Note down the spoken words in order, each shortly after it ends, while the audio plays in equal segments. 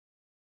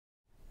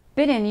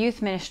been in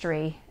youth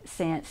ministry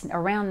since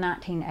around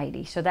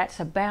 1980, so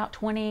that's about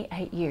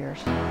 28 years.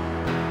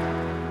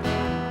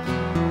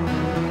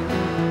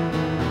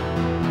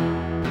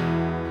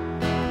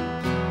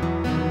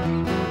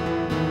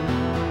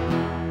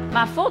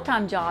 My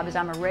full-time job is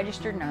I'm a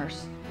registered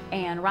nurse,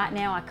 and right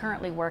now I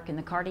currently work in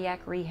the cardiac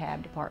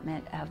rehab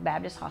department of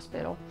Baptist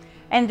Hospital.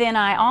 And then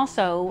I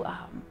also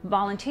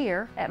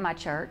volunteer at my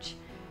church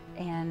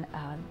in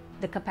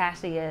the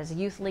capacity as a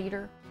youth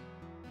leader.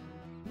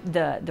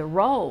 The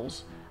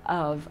roles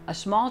of a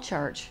small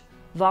church,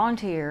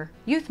 volunteer,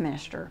 youth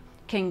minister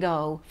can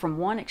go from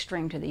one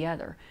extreme to the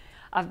other.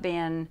 I've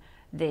been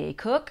the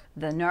cook,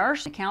 the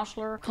nurse, the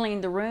counselor,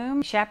 clean the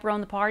room, chaperone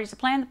the parties,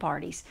 plan the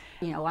parties.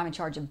 You know, I'm in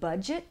charge of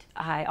budget.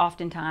 I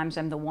oftentimes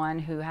am the one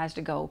who has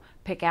to go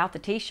pick out the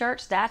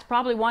t-shirts. That's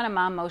probably one of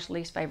my most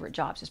least favorite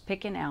jobs, is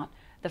picking out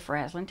the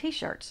frazzling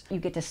t-shirts. You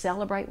get to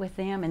celebrate with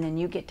them, and then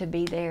you get to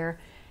be there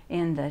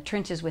in the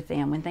trenches with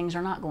them when things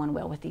are not going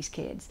well with these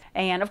kids.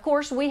 And of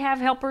course, we have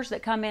helpers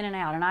that come in and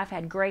out, and I've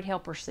had great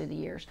helpers through the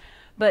years.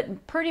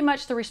 But pretty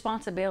much the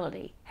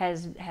responsibility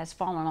has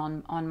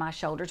fallen on my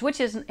shoulders, which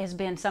has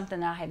been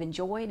something that I have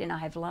enjoyed and I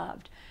have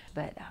loved.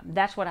 But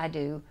that's what I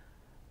do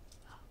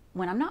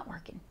when I'm not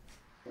working.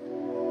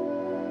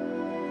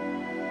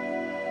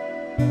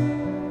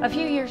 A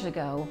few years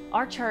ago,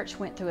 our church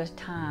went through a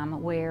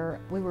time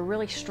where we were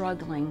really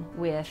struggling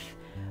with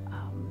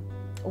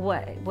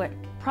what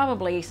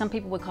probably some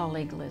people would call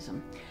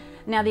legalism.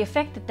 Now, the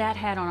effect that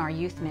had on our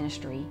youth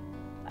ministry,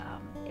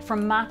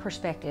 from my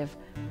perspective,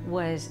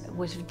 was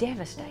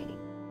devastating.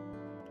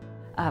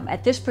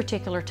 At this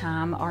particular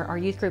time, our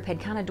youth group had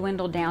kind of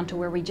dwindled down to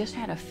where we just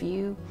had a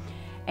few,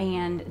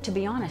 and to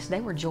be honest, they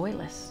were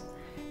joyless.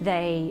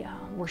 They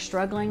were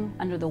struggling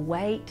under the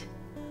weight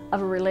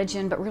of a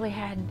religion, but really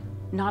had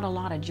not a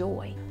lot of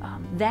joy.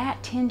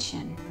 That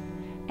tension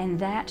and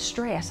that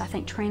stress, I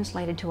think,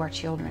 translated to our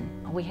children.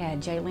 We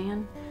had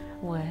Jaylyn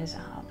was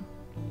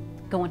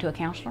going to a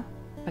counselor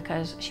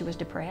because she was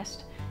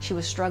depressed. She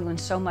was struggling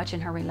so much in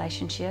her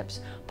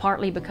relationships,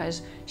 partly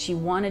because she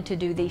wanted to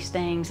do these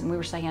things, and we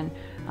were saying,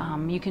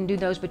 you can do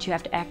those, but you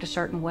have to act a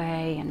certain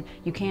way, and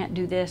you can't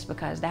do this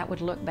because that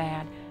would look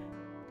bad.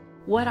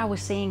 What I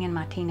was seeing in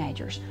my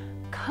teenagers,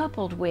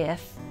 coupled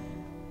with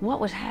what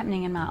was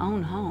happening in my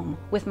own home,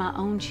 with my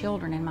own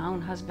children and my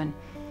own husband,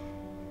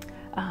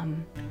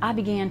 I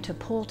began to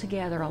pull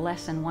together a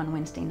lesson one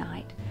Wednesday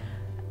night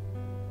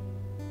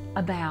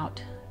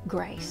about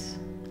grace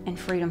and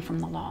freedom from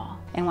the law.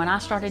 And when I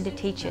started to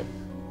teach it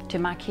to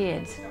my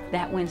kids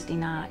that Wednesday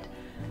night,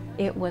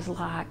 it was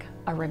like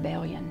a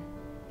rebellion.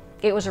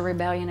 It was a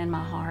rebellion in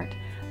my heart,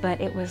 but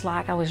it was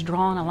like I was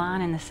drawing a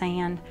line in the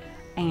sand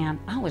and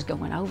I was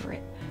going over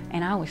it.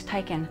 And I was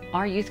taking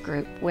our youth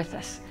group with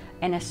us,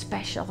 and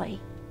especially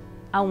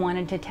I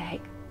wanted to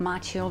take my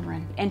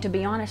children. And to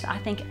be honest, I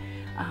think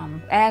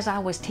as I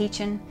was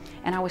teaching,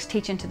 and I was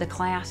teaching to the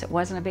class, it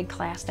wasn't a big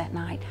class that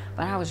night,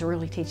 but I was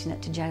really teaching it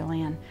to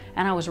Jaylyn,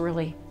 and I was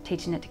really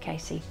teaching it to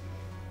Casey.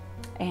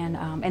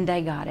 And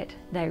they got it,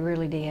 they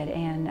really did.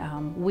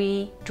 And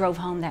we drove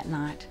home that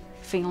night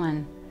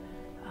feeling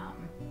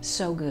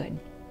so good,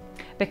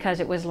 because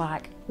it was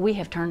like, we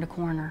have turned a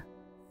corner.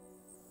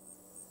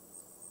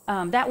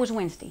 That was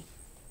Wednesday.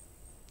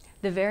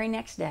 The very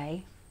next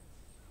day,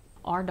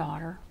 our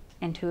daughter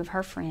and two of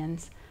her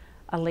friends,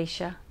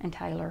 Alicia and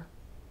Taylor,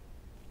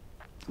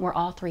 were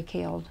all three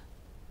killed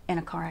in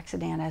a car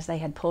accident as they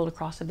had pulled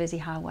across a busy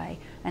highway.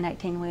 An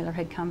 18-wheeler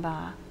had come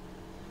by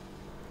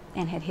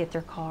and had hit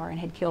their car and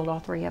had killed all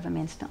three of them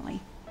instantly.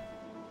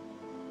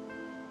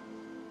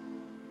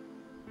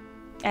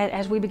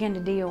 As we began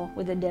to deal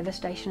with the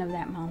devastation of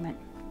that moment,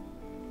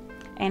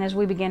 and as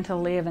we began to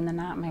live in the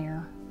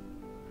nightmare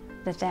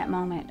that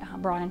moment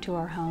brought into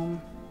our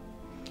home,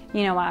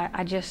 you know,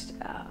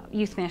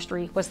 youth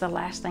ministry was the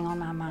last thing on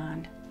my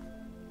mind.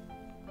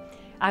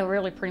 I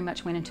really pretty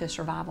much went into a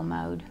survival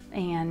mode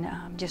and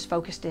just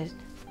focused it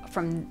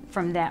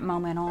from that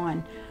moment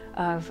on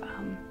of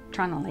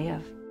trying to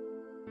live.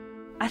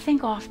 I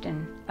think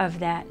often of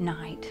that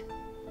night,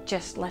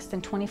 just less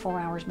than 24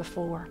 hours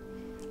before,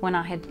 when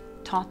I had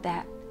taught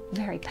that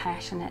very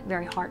passionate,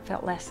 very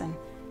heartfelt lesson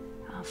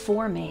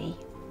for me,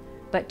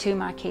 but to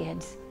my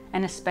kids,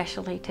 and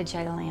especially to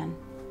Jaylyn,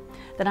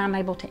 that I'm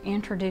able to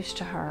introduce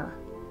to her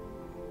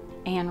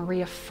and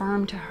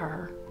reaffirm to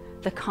her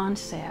the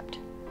concept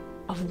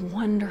of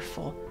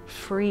wonderful,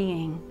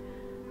 freeing,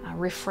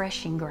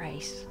 refreshing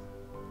grace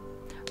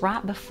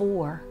right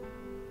before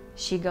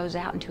she goes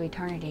out into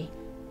eternity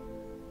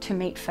to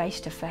meet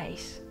face to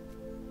face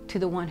to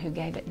the one who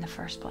gave it in the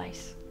first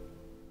place.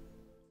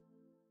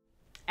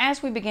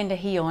 As we began to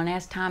heal and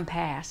as time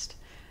passed,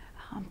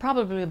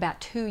 probably about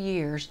 2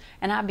 years,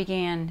 and I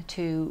began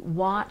to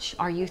watch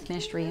our youth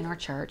ministry in our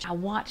church. I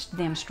watched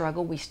them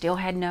struggle. We still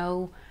had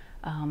no,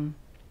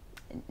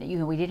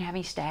 we didn't have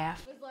any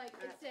staff.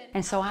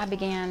 And so I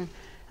began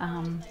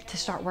to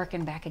start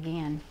working back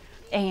again.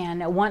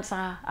 And once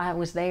I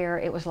was there,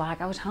 it was like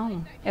I was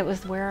home. It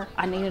was where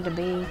I needed to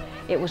be.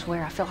 It was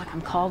where I feel like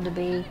I'm called to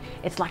be.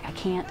 It's like I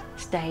can't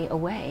stay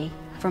away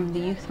from the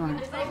youth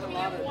room.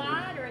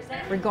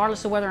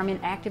 Regardless of whether I'm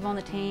inactive on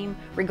the team,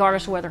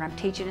 regardless of whether I'm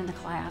teaching in the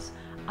class,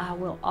 I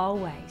will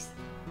always,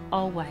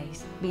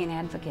 always be an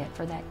advocate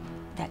for that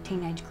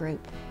teenage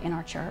group in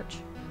our church.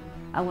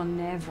 I will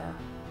never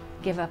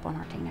give up on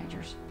our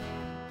teenagers.